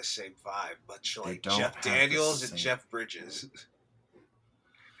give off the same vibe, much like Jeff Daniels and Jeff Bridges.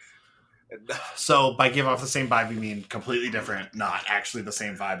 So by give off the same vibe, you mean completely different, not actually the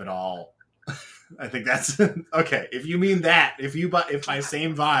same vibe at all? I think that's okay. If you mean that, if by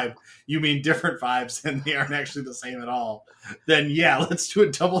same vibe you mean different vibes and they aren't actually the same at all, then yeah, let's do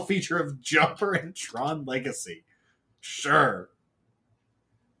a double feature of Jumper and Tron Legacy. Sure.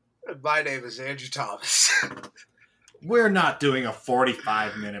 My name is Andrew Thomas. We're not doing a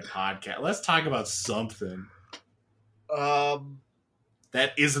 45-minute podcast. Let's talk about something.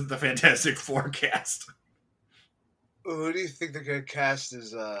 That isn't the Fantastic Forecast. Who do you think they're going to cast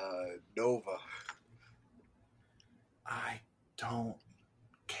as Nova? I don't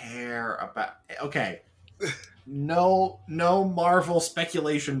care about... Okay. No Marvel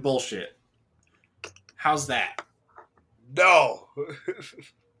speculation bullshit. How's that? No.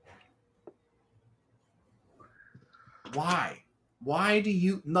 Why? Why do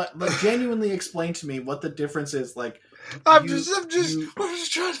you not genuinely explain to me what the difference is? Like, I'm just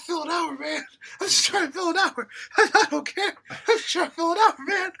trying to fill an hour, man. I'm just trying to fill an hour. I don't care. I'm just trying to fill an hour,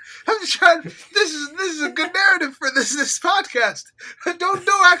 man. I'm just trying. This is a good narrative for this podcast. Don't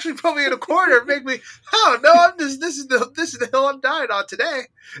actually put me in a corner and make me. Oh no, I'm just. This is the hill I'm dying on today.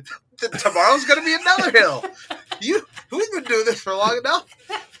 Tomorrow's gonna be another hill. We've been doing this for long enough.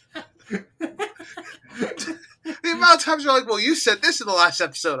 The amount of times you're like, well, you said this in the last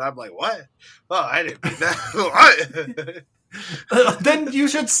episode. I'm like, what? Oh, I didn't mean that. What? Then you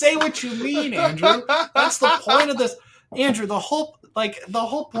should say what you mean, Andrew. That's the point of this. Andrew, the whole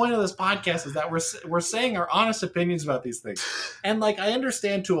point of this podcast is that we're saying our honest opinions about these things. And, like, I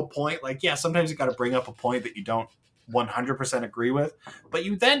understand to a point, like, yeah, sometimes you got to bring up a point that you don't 100% agree with, but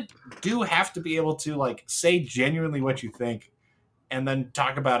you then do have to be able to, like, say genuinely what you think and then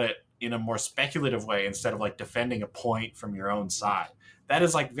talk about it in a more speculative way instead of, like, defending a point from your own side. That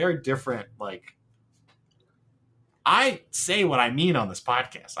is, like, very different. Like, I say what I mean on this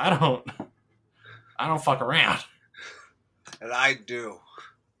podcast. I don't fuck around. And I do.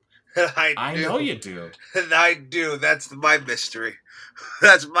 I know you do. And I do. That's my mystery.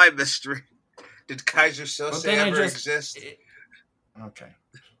 That's my mystery. Did Kaiser Sose ever exist? Okay.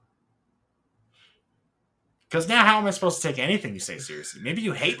 Because now how am I supposed to take anything you say seriously? Maybe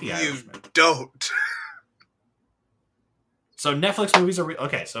you hate the Irishman. You don't. So Netflix movies are...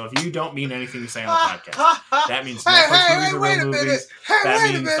 Okay, so if you don't mean anything you say on the podcast, that means Netflix movies are real movies.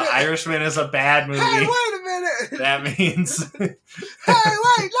 That means The Irishman is a bad movie. Hey, wait a minute. That means... Hey,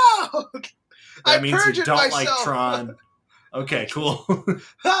 wait, no. That means you don't like Tron. Okay, cool.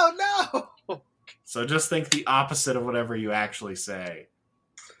 Oh, no. So just think the opposite of whatever you actually say.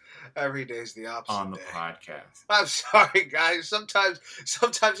 Every day's the opposite on the day. podcast. I'm sorry, guys.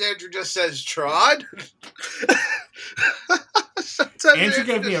 Sometimes Andrew just says Tron. Andrew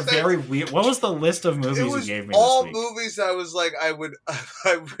gave me a very weird... What was the list of movies you gave me all this week? Movies I was like, I would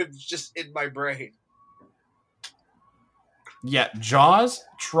just in my brain. Yeah, Jaws,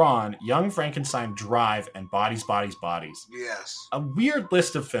 Tron, Young Frankenstein, Drive, and Bodies, Bodies, Bodies. Yes. A weird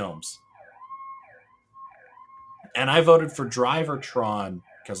list of films. And I voted for Drive or Tron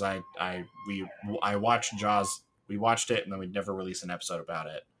because I watched Jaws. We watched it and then we'd never release an episode about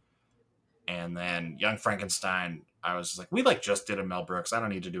it. And then Young Frankenstein, I was just like, we just did a Mel Brooks. I don't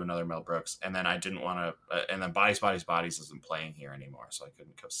need to do another Mel Brooks. And then I didn't want to. And then Bodies, Bodies, Bodies isn't playing here anymore, so I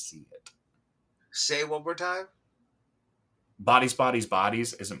couldn't go see it. Say one more time. Bodies, Bodies,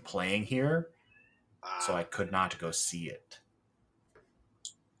 Bodies isn't playing here, so I could not go see it.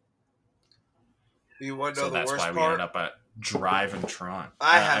 You want to know the worst part? So that's why we ended up at Drive and Tron.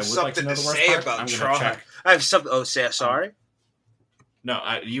 I have something to say about Tron. I have something. Oh, sorry. No,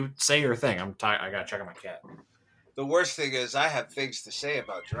 you say your thing. I gotta check on my cat. The worst thing is I have things to say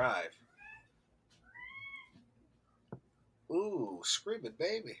about Drive. Ooh, screaming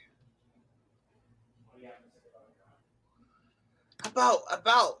baby.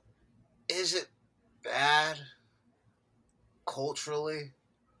 About is it bad culturally?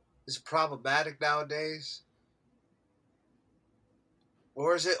 Is it problematic nowadays?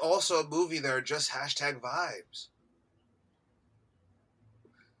 Or is it also a movie that are just #vibes?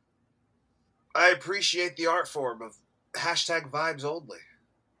 I appreciate the art form of #vibes only.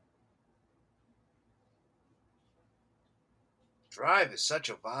 Drive is such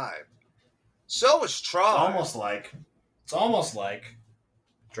a vibe. So is Tron. It's almost like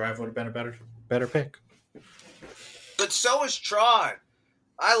Drive would have been a better pick. But so is Tron.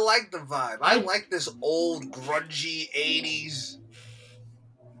 I like the vibe. I like this old, grungy 80s.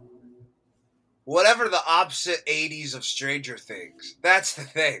 Whatever the opposite 80s of Stranger Things. That's the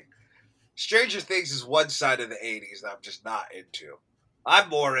thing. Stranger Things is one side of the 80s that I'm just not into. I'm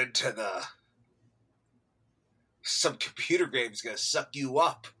more into some computer game's gonna suck you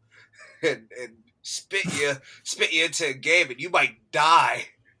up and spit you into a game and you might die.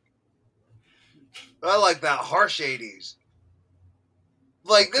 I like that harsh 80s.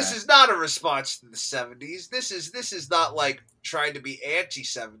 This is not a response to the 70s. This is not like trying to be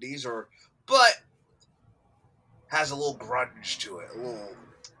anti-70s but has a little grunge to it. A little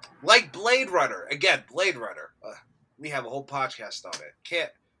like Blade Runner. Again, Blade Runner. We have a whole podcast on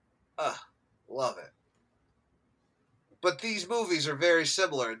it. Love it. But these movies are very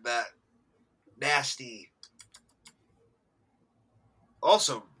similar in that nasty.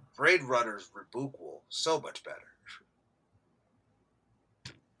 Also, Blade Runner's Rebuquel, so much better.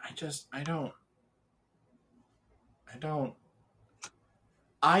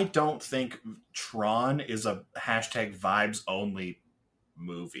 I don't think Tron is a #vibes only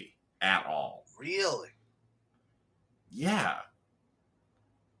movie at all. Really? Yeah.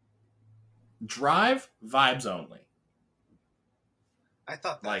 Drive, vibes only. I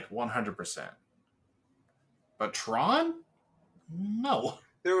thought that. 100%. But Tron? No.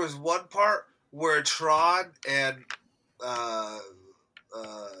 There was one part where Tron and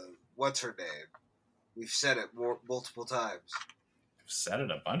what's her name? We've said it multiple times. I've said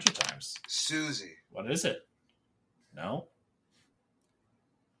it a bunch of times. Susie. What is it? No?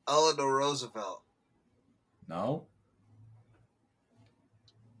 Eleanor Roosevelt. No?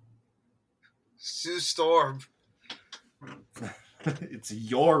 Sue Storm. It's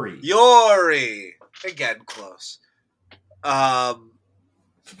Yori. Yori! Again, close.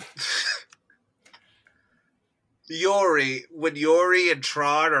 Yori, when Yori and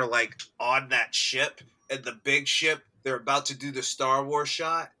Tron are on that ship, and the big ship, they're about to do the Star Wars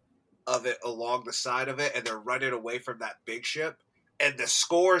shot of it along the side of it, and they're running away from that big ship, and the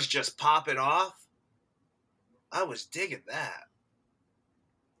score's just popping off. I was digging that.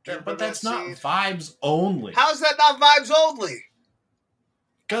 But that's not vibes only. How's that not vibes only?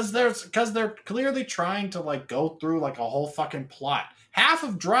 Because they're clearly trying to go through a whole fucking plot. Half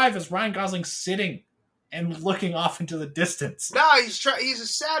of Drive is Ryan Gosling sitting and looking off into the distance. No, he's a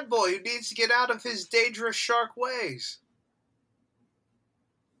sad boy who needs to get out of his dangerous shark ways.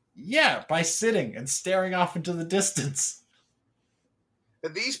 Yeah, by sitting and staring off into the distance.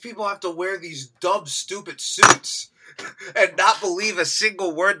 And these people have to wear these dumb, stupid suits and not believe a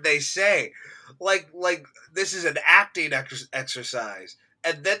single word they say. Like this is an acting exercise.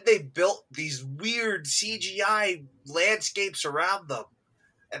 And then they built these weird CGI landscapes around them.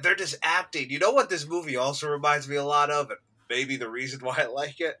 And they're just acting. You know what this movie also reminds me a lot of? And maybe the reason why I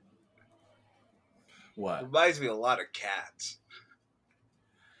like it? What? It reminds me a lot of Cats.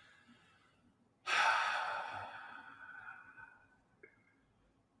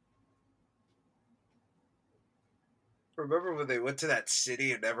 Remember when they went to that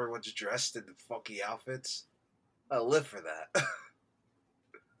city and everyone's dressed in the funky outfits? I live for that.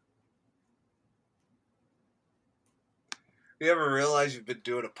 You ever realize you've been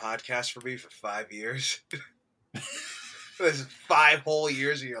doing a podcast for me for 5 years? This is 5 whole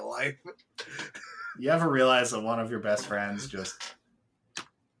years of your life. You ever realize that one of your best friends just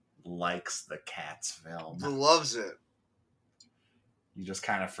likes the Cats film? Loves it. You just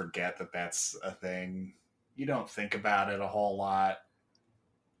kind of forget that that's a thing. You don't think about it a whole lot.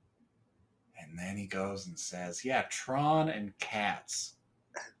 And then he goes and says, yeah, Tron and Cats.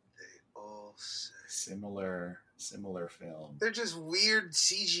 And they all say... Similar film. They're just weird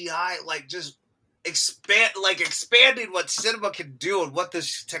CGI, like just expanding what cinema can do and what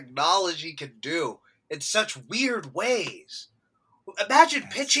this technology can do in such weird ways. Imagine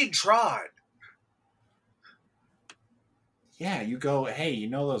pitching Tron. Yeah, you go, hey, you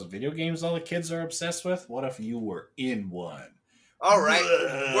know those video games all the kids are obsessed with? What if you were in one? All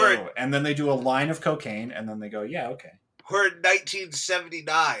right. And then they do a line of cocaine, and then they go, yeah, okay. We're in 1979.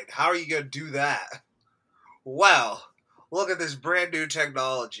 How are you going to do that? Well, look at this brand new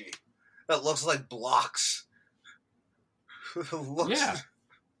technology that looks like blocks. Yeah.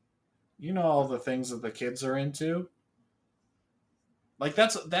 You know all the things that the kids are into? Like,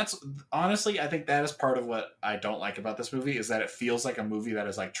 that's honestly, I think that is part of what I don't like about this movie, is that it feels like a movie that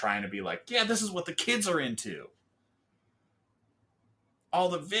is, like, trying to be like, yeah, this is what the kids are into. All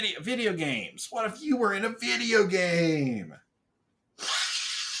the video games. What if you were in a video game?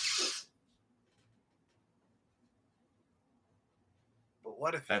 But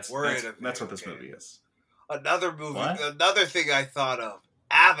what if that's we're in a video That's what this game? movie is. Another movie, What? Another thing I thought of,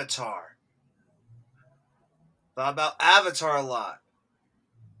 Avatar. Thought about Avatar a lot.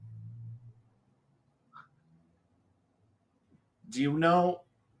 Do you know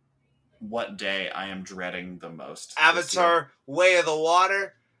what day I am dreading the most? Avatar, Way of the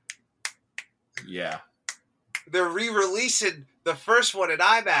Water. Yeah. They're re-releasing the first one in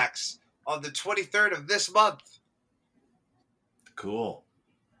IMAX on the 23rd of this month. Cool.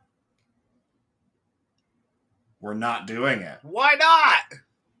 We're not doing it. Why not?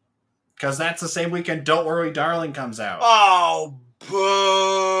 Because that's the same weekend Don't Worry Darling comes out. Oh,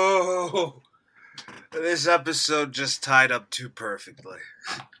 boo. This episode just tied up too perfectly.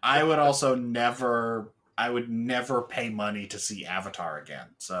 I would never pay money to see Avatar again.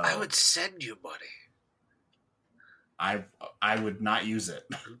 So I would send you money. I would not use it.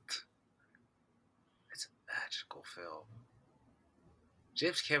 It's a magical film.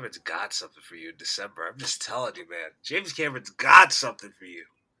 James Cameron's got something for you in December. I'm just telling you, man. James Cameron's got something for you.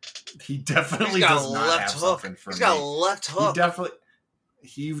 He definitely does not have something for me. He's got a left hook.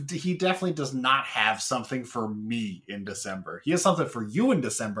 He definitely does not have something for me in December. He has something for you in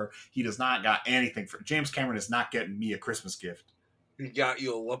December. He does not got anything for James Cameron is not getting me a Christmas gift. He got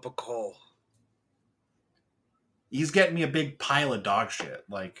you a lump of coal. He's getting me a big pile of dog shit.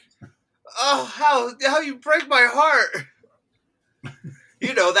 Like, oh, how you break my heart.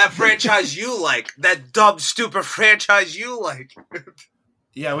 You know, that franchise you like. That dumb, stupid franchise you like.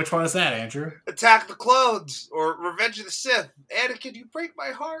 Yeah, which one is that, Andrew? Attack the Clones or Revenge of the Sith. Anakin, you break my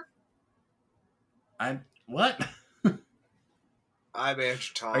heart. What? I'm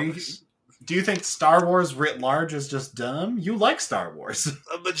Andrew Thomas. Do you think Star Wars writ large is just dumb? You like Star Wars.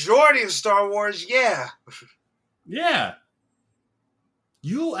 A majority of Star Wars, yeah. Yeah.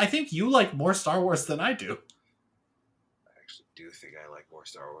 I think you like more Star Wars than I do. I actually do think I like more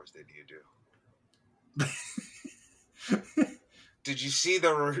Star Wars than you do. Did you see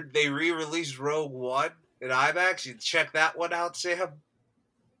they re-released Rogue One in IMAX? You check that one out, Sam?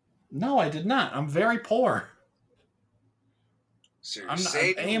 No, I did not. I'm very poor. So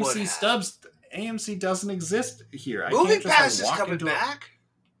AMC Stubs. AMC doesn't exist here. Movie Pass is coming back.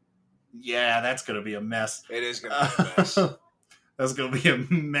 Yeah, that's going to be a mess. It is going to be a mess. That's going to be a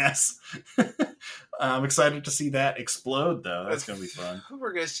mess. I'm excited to see that explode, though. That's going to be fun.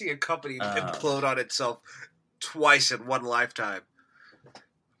 We're going to see a company implode on itself twice in one lifetime.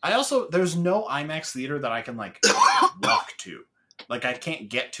 There's no IMAX theater that I can, like, walk to. Like, I can't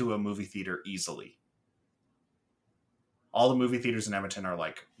get to a movie theater easily. All the movie theaters in Edmonton are,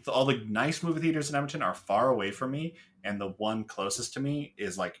 like, all the nice movie theaters in Edmonton are far away from me, and the one closest to me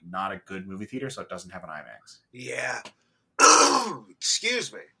is, like, not a good movie theater, so it doesn't have an IMAX. Yeah.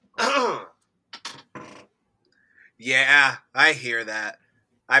 Excuse me. Yeah, I hear that.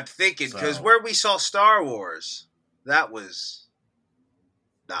 I'm thinking, because where we saw Star Wars, that was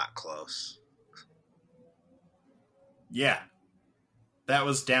not close. Yeah. That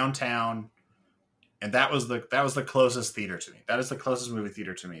was downtown, and that was the closest theater to me. That is the closest movie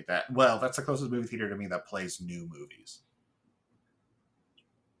theater to me. That's the closest movie theater to me that plays new movies.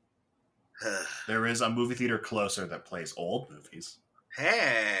 There is a movie theater closer that plays old movies.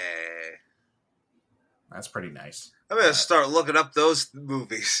 Hey. That's pretty nice. I'm going to start looking up those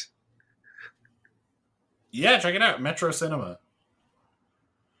movies. Yeah, check it out. Metro Cinema.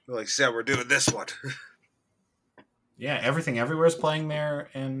 Like I said, we're doing this one. Yeah, Everything Everywhere is playing there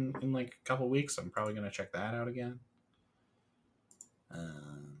in like a couple weeks. I'm probably going to check that out again.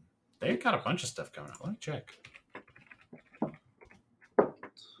 They've got a bunch of stuff coming out. Let me check.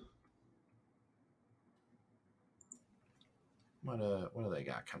 What do they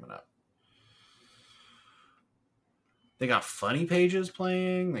got coming up? They got Funny Pages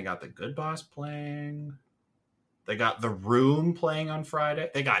playing. They got The Good Boss playing. They got The Room playing on Friday.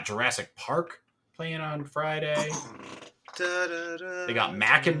 They got Jurassic Park playing on Friday. They got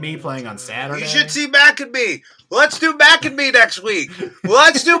Mac and Me playing on Saturday. You should see Mac and Me. Let's do Mac and Me next week.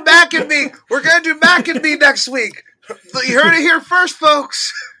 Let's do Mac and Me. We're going to do Mac and Me next week. You heard it here first,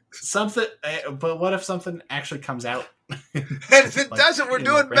 folks. But what if something actually comes out? And if it doesn't, we're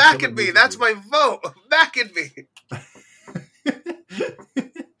doing Mac and Me. That's my vote. Mac and Me.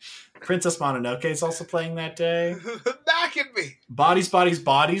 Princess Mononoke is also playing that day. Mac and Me. Bodies, Bodies,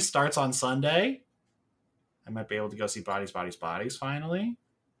 Bodies starts on Sunday. I might be able to go see Bodies, Bodies, Bodies finally.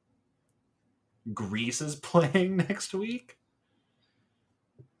 Grease is playing next week.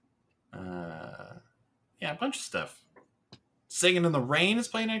 Yeah, a bunch of stuff. Singing in the Rain is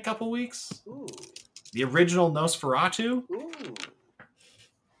playing in a couple weeks. Ooh. The original Nosferatu. Ooh.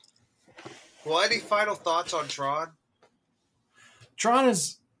 Well, any final thoughts on Tron? Tron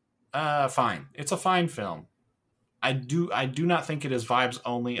is fine. It's a fine film. I do not think it is vibes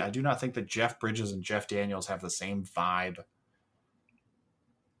only. I do not think that Jeff Bridges and Jeff Daniels have the same vibe.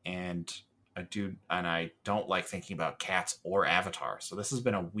 And I don't like thinking about Cats or Avatar. So this has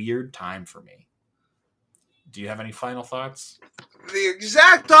been a weird time for me. Do you have any final thoughts? The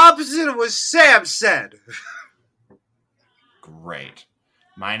exact opposite of what Sam said. Great.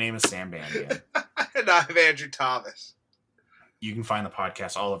 My name is Sam Bandian. And I'm Andrew Thomas. You can find the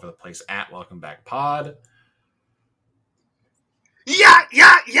podcast all over the place at Welcome Back Pod. Yeah.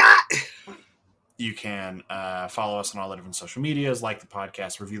 You can follow us on all the different social medias, like the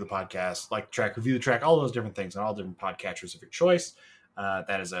podcast, review the podcast, like the track, review the track, all those different things on all different podcatchers of your choice.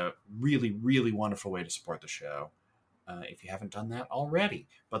 That is a really, really wonderful way to support the show if you haven't done that already.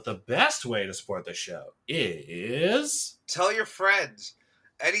 But the best way to support the show is... Tell your friends.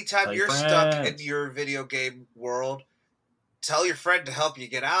 Anytime you're stuck in your video game world, tell your friend to help you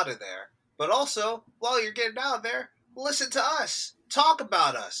get out of there. But also, while you're getting out of there, listen to us. Talk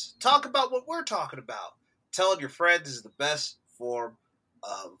about us. Talk about what we're talking about. Telling your friends is the best form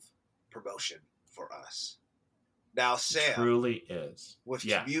of promotion for us. Now, Sam. It truly is. With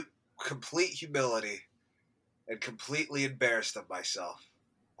complete humility and completely embarrassed of myself,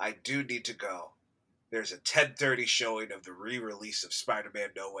 I do need to go. There's a 10:30 showing of the re-release of Spider-Man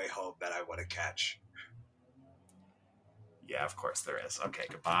No Way Home that I want to catch. Yeah, of course there is. Okay,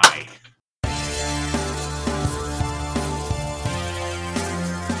 goodbye.